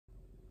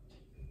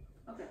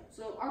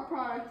So our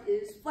product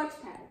is Flex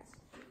Pads.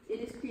 It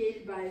is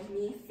created by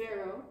me,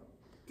 Pharaoh,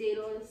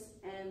 Daedalus,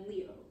 and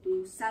Leo,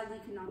 who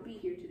sadly cannot be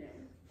here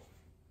today.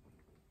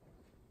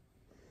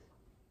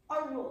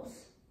 Our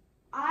roles.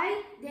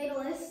 I,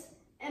 Daedalus,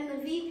 am the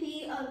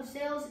VP of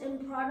Sales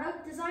and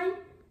Product Design.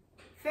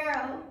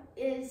 Pharaoh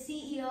is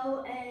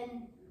CEO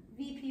and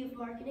VP of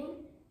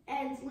Marketing,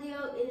 and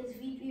Leo is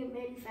VP of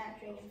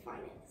Manufacturing and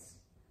Finance.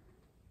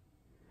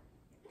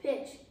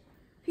 Pitch.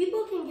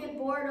 People can get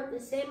bored of the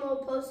same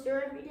old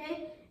poster every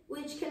day,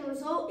 which can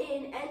result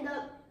in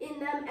them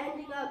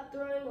ending up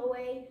throwing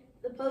away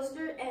the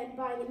poster and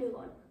buying a new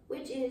one,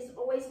 which is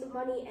a waste of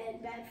money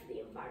and bad for the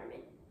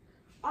environment.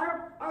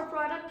 Our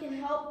product can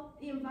help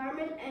the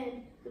environment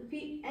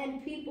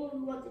and people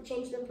who want to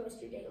change their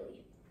poster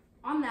daily.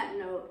 On that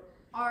note,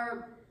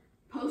 our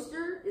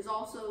poster is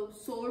also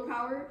solar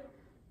powered,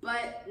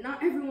 but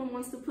not everyone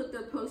wants to put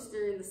their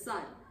poster in the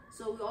sun,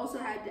 so we also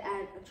had to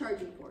add a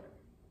charging port.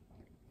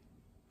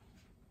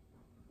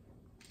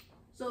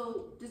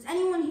 So, does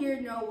anyone here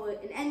know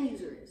what an end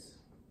user is?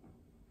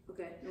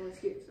 Okay, no one's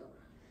here, so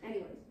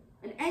anyways.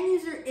 An end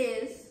user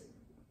is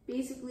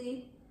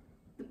basically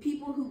the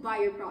people who buy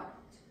your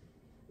product.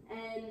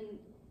 And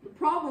the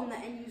problem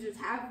that end users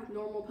have with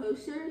normal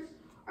posters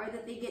are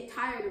that they get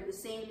tired of the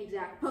same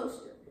exact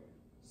poster.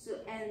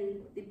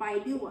 And they buy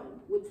a new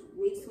one, which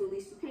waits to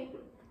release the paper.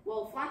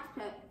 Well,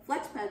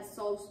 FlexPads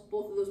solves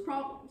both of those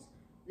problems.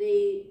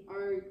 They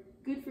are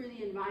good for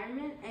the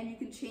environment, and you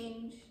can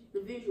change the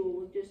visual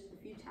with just a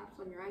few taps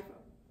on your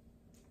iPhone.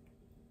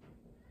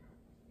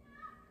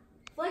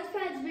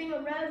 FlexPads bring a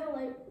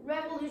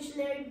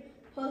revolutionary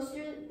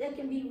poster that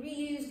can be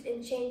reused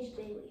and changed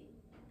daily.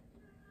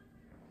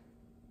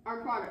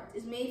 Our product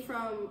is made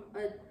from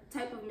a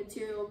type of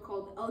material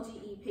called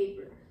LGE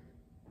paper,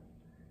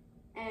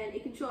 and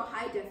it can show a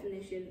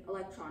high-definition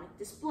electronic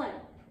display.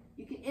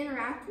 You can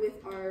interact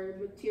with our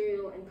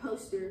material and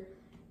poster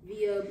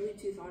via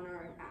Bluetooth on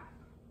our app.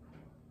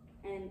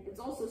 And it's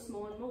also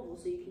small and mobile,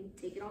 so you can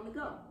take it on the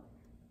go.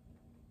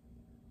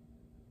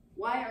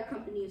 Why our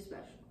company is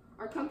special?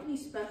 Our company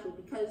is special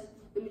because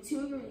the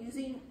material we're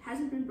using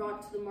hasn't been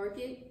brought to the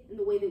market in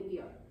the way that we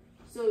are.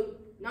 So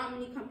not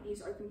many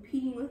companies are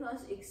competing with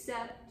us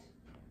except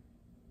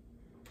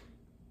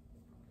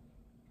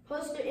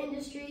Poster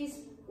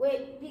Industries,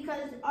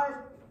 because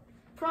our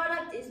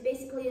product is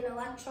basically an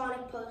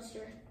electronic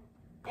poster,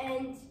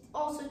 and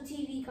also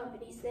TV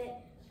companies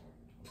that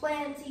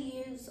plan to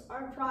use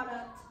our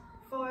product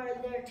for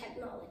their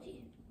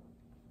technology.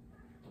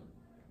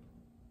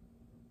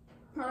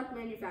 Product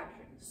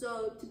manufacturing.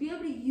 So to be able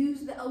to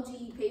use the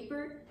LGE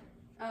paper,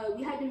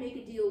 we had to make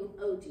a deal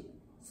with OG.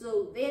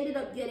 So they ended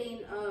up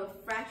getting a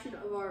fraction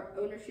of our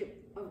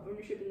ownership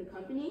in the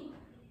company,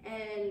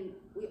 and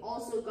we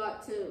also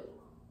got to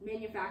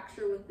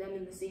manufacture with them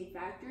in the same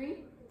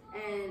factory,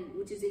 and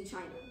which is in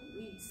China.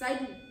 We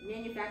decided to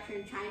manufacture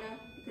in China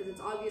because it's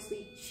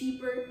obviously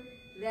cheaper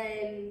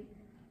than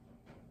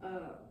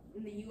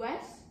in the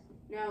US.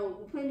 Now,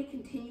 we plan to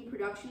continue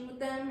production with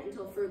them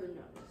until further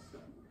notice. So.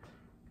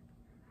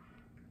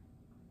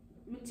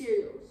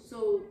 Materials.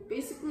 So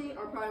basically,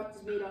 our product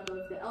is made up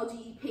of the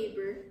LGE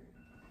paper,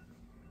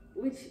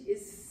 which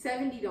is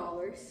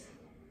 $70.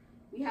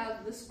 We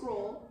have the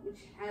scroll,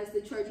 which has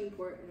the charging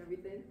port and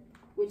everything,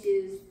 which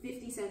is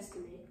 50 cents to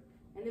make.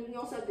 And then we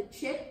also have the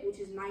chip, which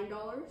is $9,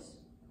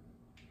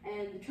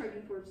 and the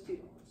charging port is $2.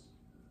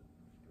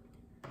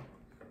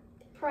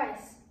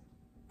 Price.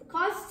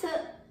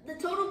 The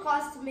total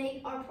cost to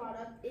make our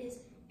product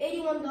is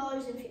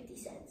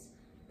 $81.50.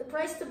 The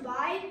price to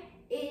buy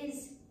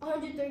is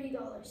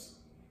 $130.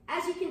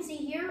 As you can see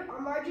here,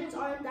 our margins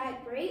aren't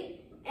that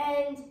great,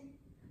 and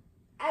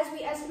as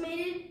we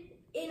estimated,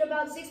 in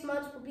about 6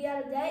 months we'll be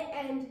out of debt,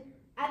 and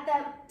at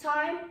that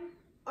time,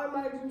 our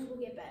margins will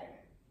get better.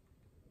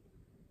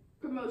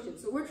 Promotion.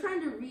 So we're trying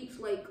to reach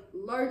like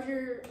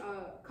larger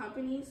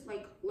companies,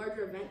 like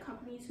larger event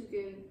companies who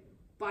can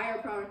buy our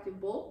product in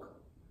bulk,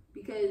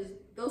 because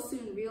they'll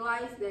soon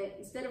realize that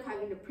instead of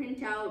having to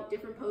print out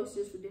different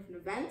posters for different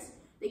events,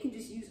 they can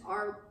just use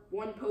our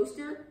one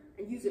poster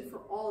and use it for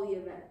all the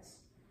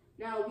events.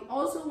 Now, we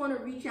also want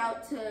to reach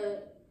out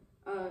to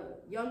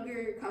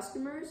younger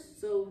customers,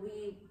 so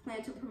we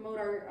plan to promote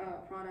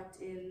our product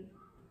in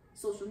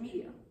social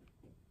media.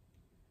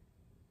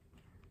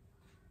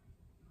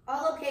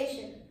 Our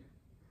location.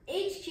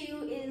 HQ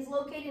is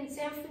located in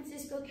San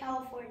Francisco,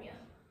 California.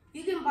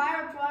 You can buy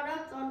our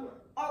product on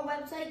our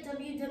website,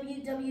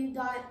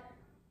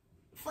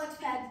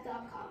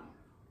 www.flexpads.com.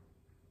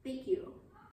 Thank you.